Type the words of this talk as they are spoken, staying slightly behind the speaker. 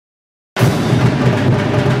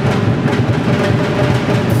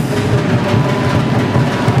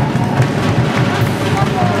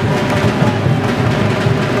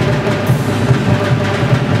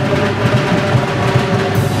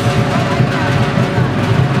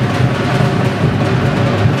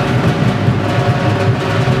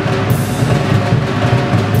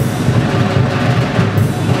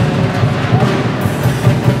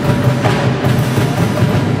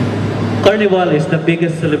Carnival is the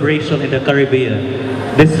biggest celebration in the Caribbean.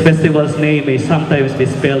 This festival's name may sometimes be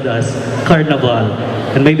spelled as Carnaval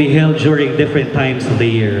and may be held during different times of the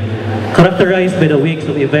year. Characterized by the weeks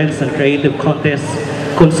of events and creative contests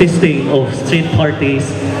consisting of street parties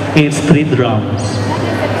and street drums.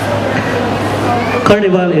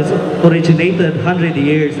 Carnival is originated 100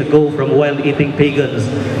 years ago from wild-eating pagans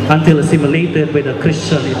until assimilated by the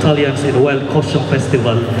Christian Italians in a wild costume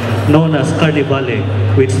festival known as Carnivale,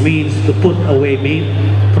 which means to put away meat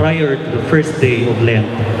prior to the first day of Lent.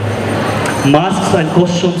 Masks and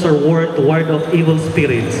costumes are worn to ward off evil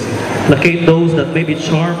spirits, placate those that may be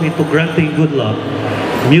charmed into granting good luck.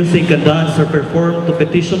 Music and dance are performed to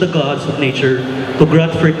petition the gods of nature to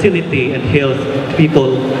grant fertility and health to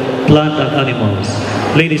people, plant and animals.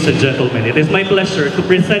 Ladies and gentlemen, it is my pleasure to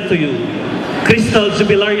present to you Crystal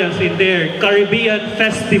Jubilarians in their Caribbean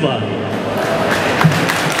Festival.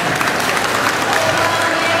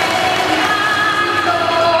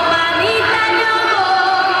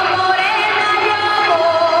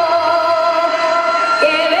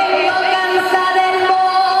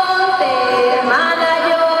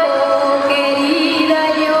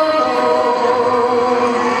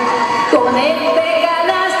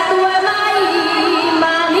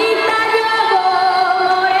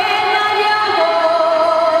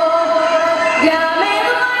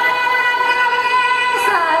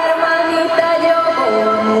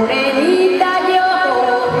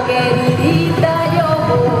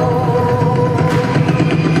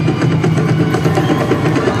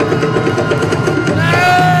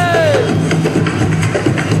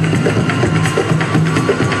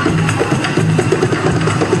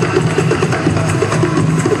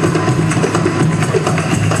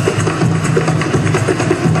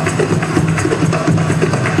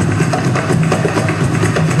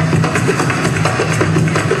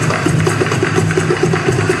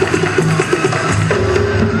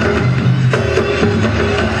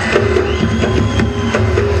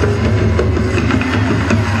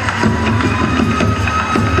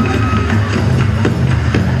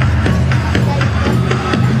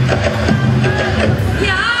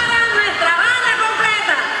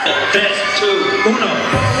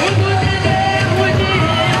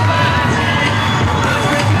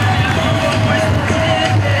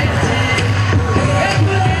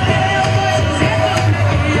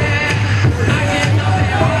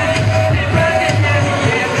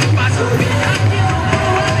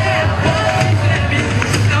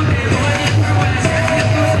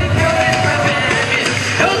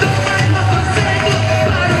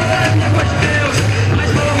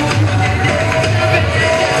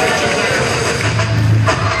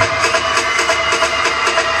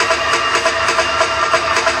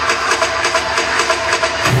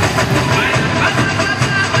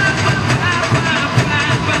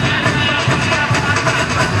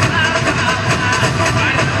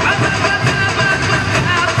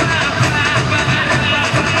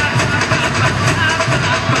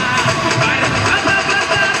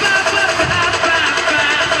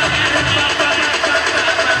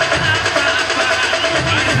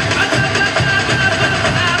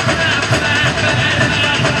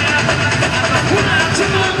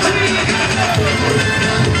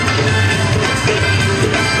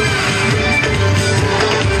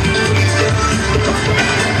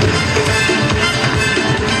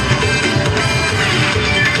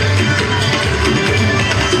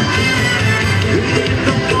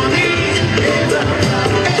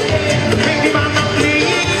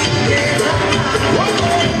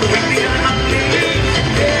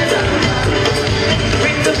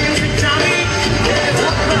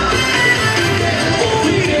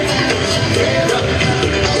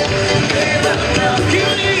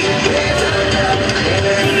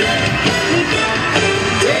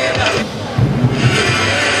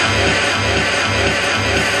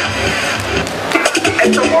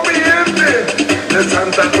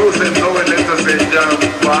 Santa Cruz en noveleta se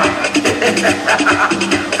llama.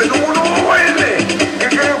 Pero uno huele. ¿Qué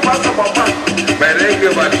le pasa, papá? Merengue,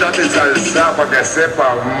 bachata y salsa para que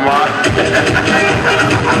sepa más.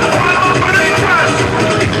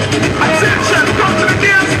 Attention, come to the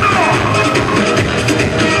dance floor.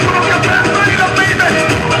 Put your hands right up, baby.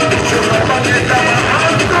 Yo no voy a estar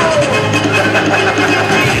bajando.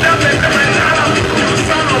 Mira, me prepara.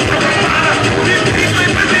 Sano, preparada. Difícil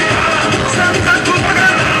y predicada. Santa Cruz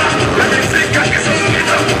pagada. La música que se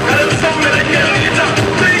escucha. El son me la querida.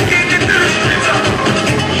 Taking it to the streets.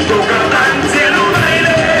 Toca dance en un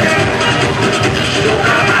baile.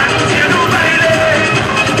 Toca dance en un baile.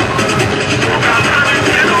 Toca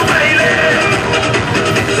dance en un baile.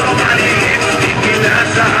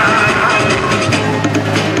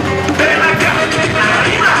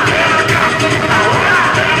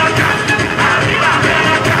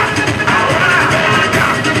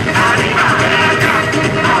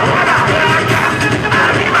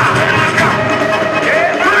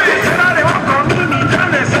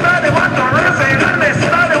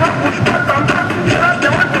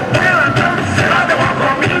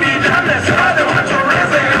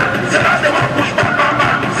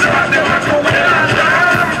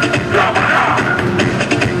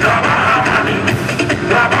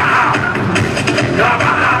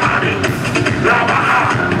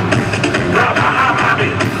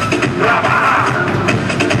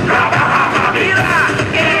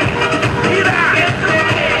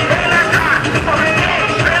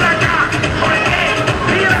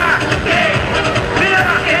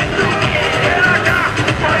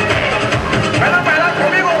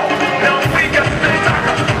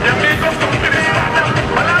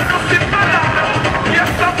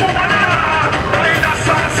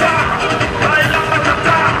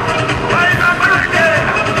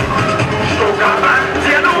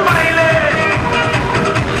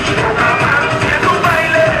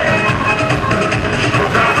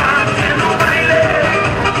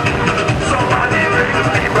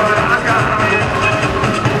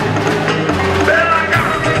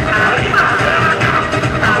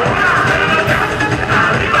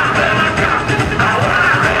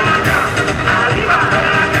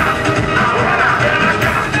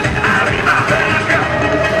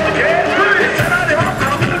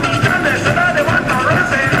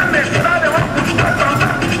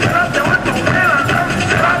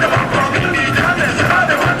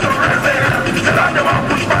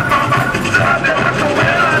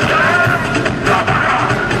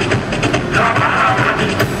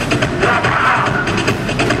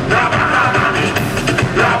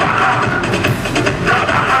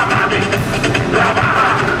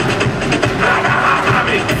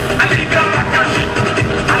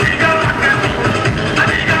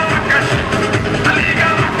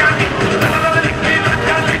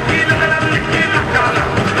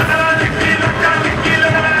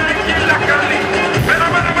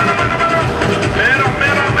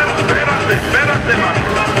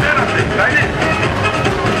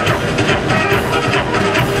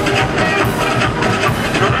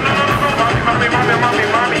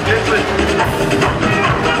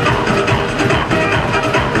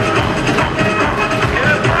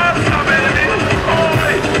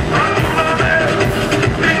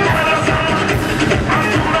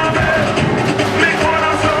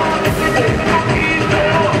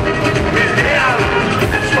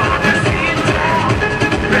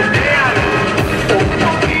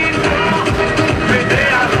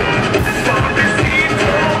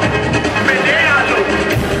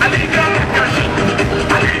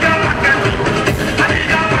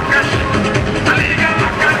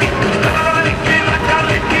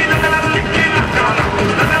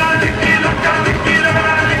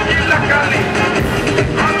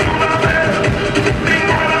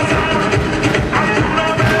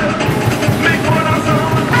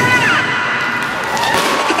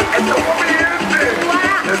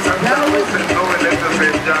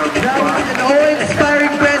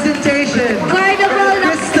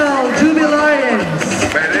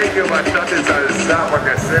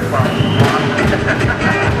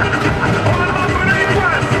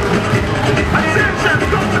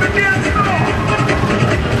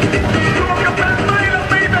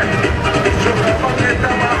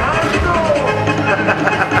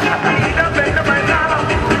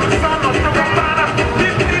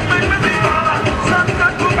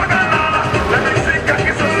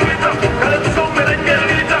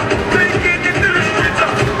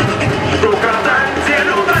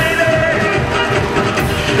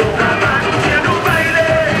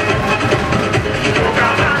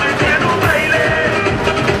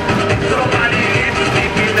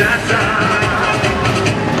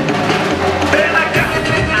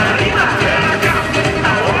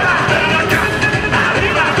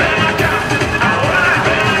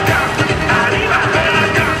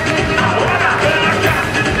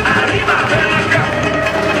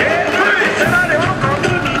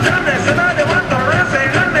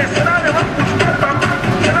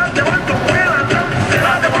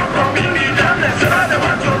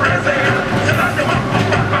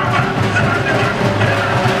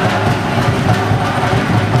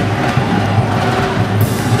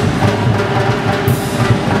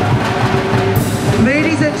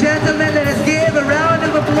 Ladies and gentlemen, let us